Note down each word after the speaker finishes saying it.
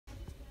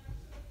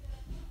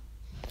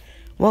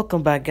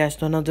Welcome back, guys,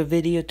 to another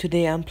video.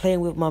 Today I'm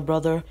playing with my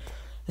brother.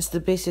 It's the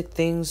basic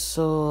things,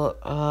 so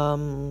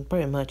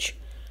pretty much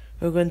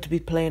we're going to be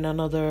playing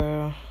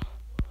another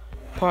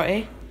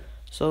party.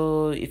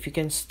 So if you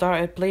can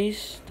start it,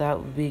 please, that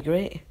would be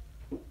great.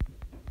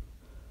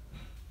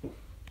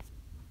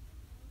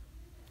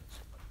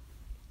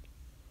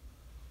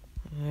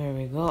 There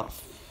we go.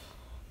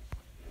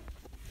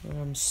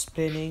 I'm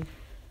spinning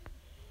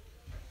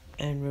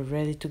and we're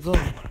ready to go.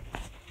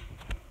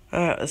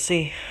 Alright, let's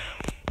see.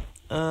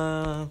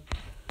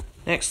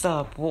 Next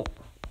up, what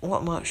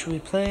map should we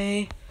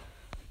play?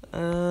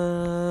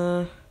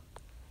 Oh,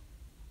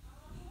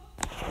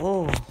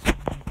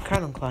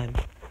 Cannon Climb.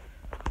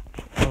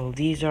 Well,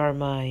 these are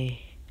my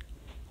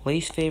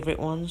least favorite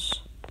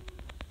ones.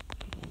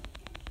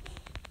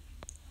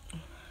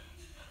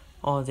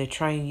 Oh, they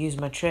try and use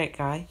my trick,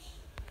 guy.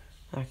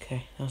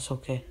 Okay, that's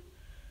okay.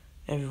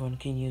 Everyone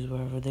can use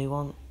whatever they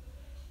want.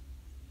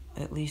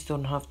 At least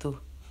don't have to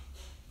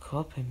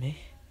copy me.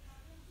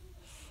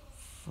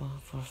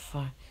 For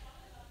five.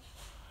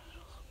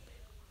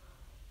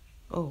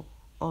 Oh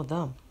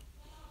damn.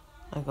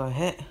 I got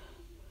hit.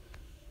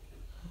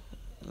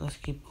 Let's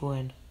keep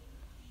going.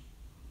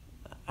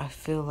 I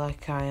feel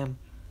like I am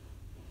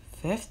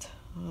fifth,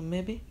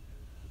 maybe.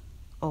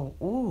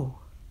 Ooh,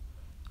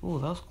 that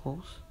was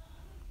close.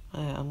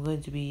 I'm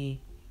going to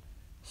be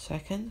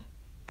second,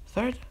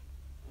 third.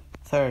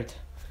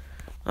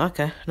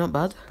 Okay, not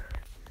bad.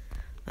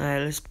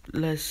 Alright,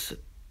 let's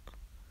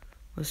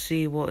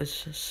see what his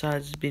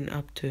side's been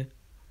up to.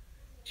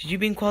 Did you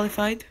been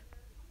qualified?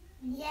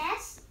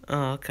 Yes.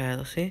 Oh, okay,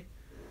 let's see.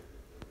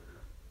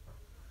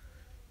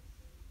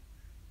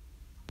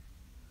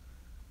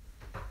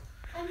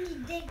 Only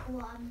big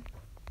one.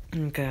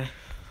 Okay.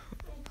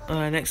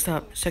 Alright, next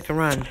up, second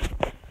round.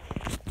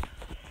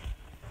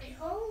 I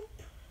hope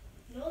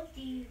not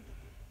you.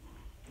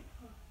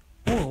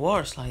 Ooh,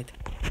 water slide.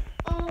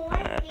 Oh, I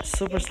hate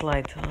Super this.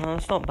 slide.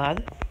 It's not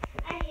bad.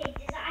 I hate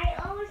this.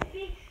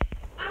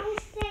 I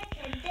was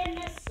second, then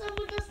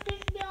someone just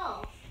picked me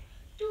off.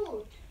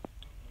 Dude.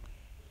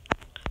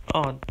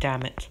 Oh,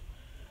 damn it.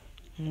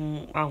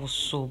 I was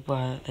so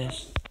bad at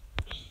this.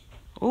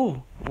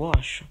 Ooh,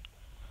 wash.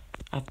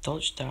 I've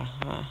dodged that.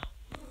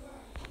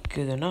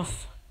 Good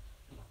enough.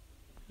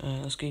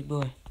 Let's keep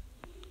going.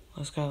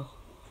 Let's go.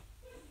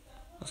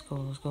 Let's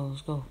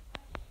go.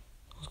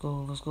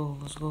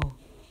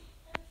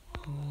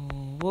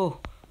 Oh, whoa.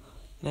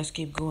 Let's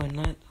keep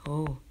going.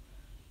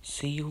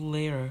 See you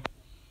later.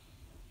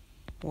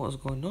 What is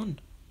going on?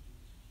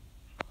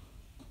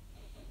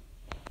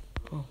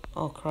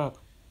 Oh crap.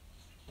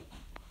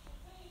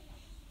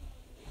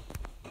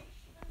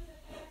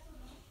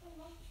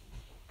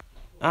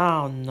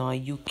 Oh no, are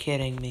you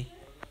kidding me?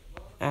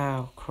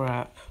 Oh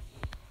crap.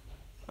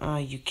 Are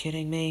you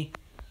kidding me?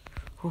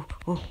 Oh.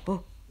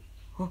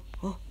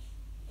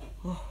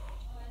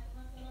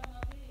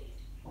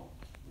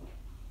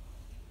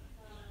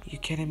 You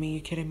kidding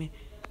me?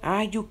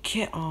 Are you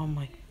kidding? Oh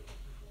my.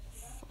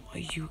 Are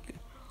you?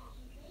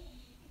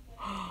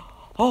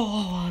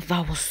 Oh,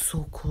 that was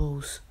so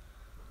close.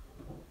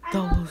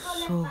 That was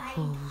so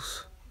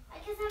close. I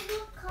guess I'm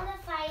not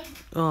qualified.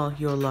 Oh,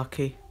 you're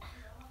lucky.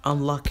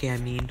 Unlucky, I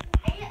mean.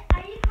 Are you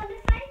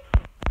qualified?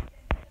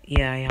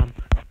 Yeah, I am.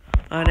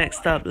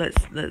 Next up,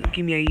 let's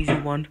give me an easy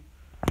one.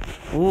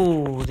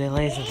 Ooh, the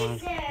laser one.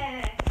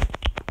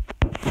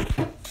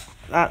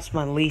 That's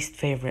my least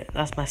favorite.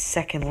 That's my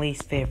second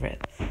least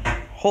favorite.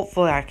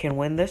 Hopefully, I can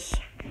win this.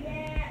 Yeah,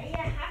 I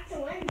have to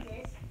win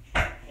this.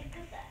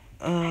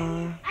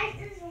 I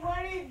just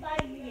wanted by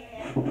you.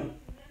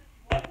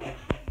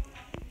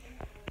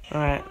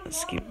 Alright,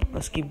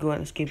 let's keep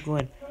going.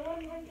 Someone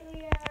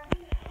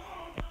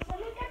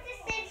got the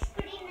same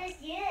screen as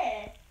you.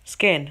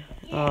 Skin.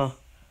 Yes. Oh,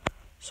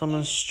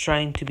 someone's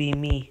trying to be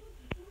me.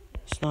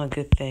 It's not a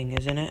good thing,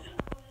 isn't it?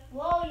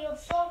 Whoa, you're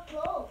so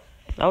close.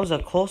 That was a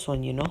close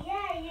one, you know.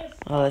 Yeah, you're so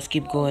Oh, let's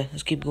keep close.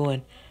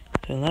 going.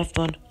 To the left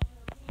one.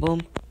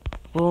 Boom.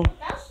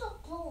 That's so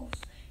close.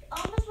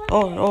 Almost went there.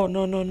 Oh,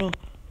 no.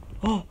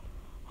 Oh,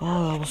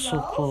 that was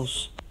so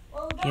close.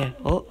 Well Yeah.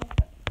 done.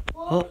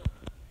 Oh.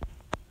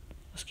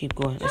 Let's keep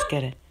going. Let's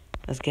get it.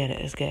 Oh, it's getting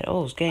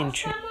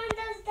Someone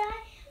does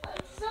die.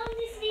 It's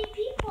only 3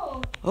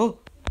 people.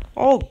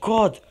 Oh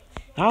God.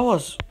 That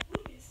was.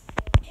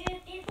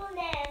 2 people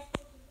left.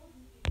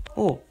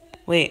 Oh,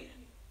 wait.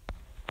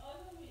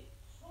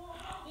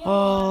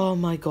 Oh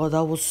my God,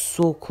 that was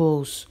so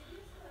close.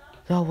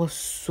 Well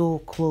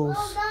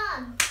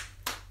done.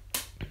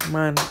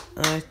 Man,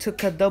 I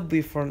took a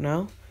W for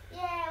now.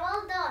 Yeah,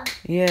 well done.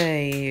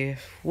 Yay.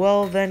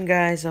 Well then,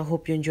 guys, I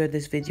hope you enjoyed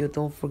this video.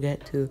 Don't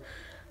forget to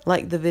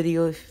like the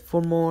video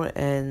for more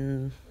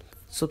and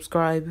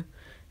subscribe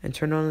and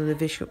turn on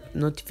the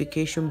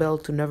notification bell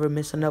to never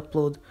miss an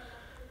upload.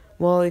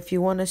 Well, if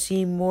you want to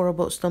see more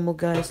about Stumble,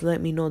 guys, let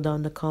me know down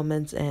in the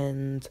comments.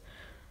 And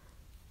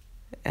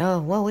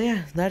well,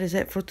 yeah, that is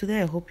it for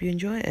today. I hope you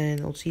enjoy,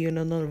 and I'll see you in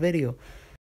another video.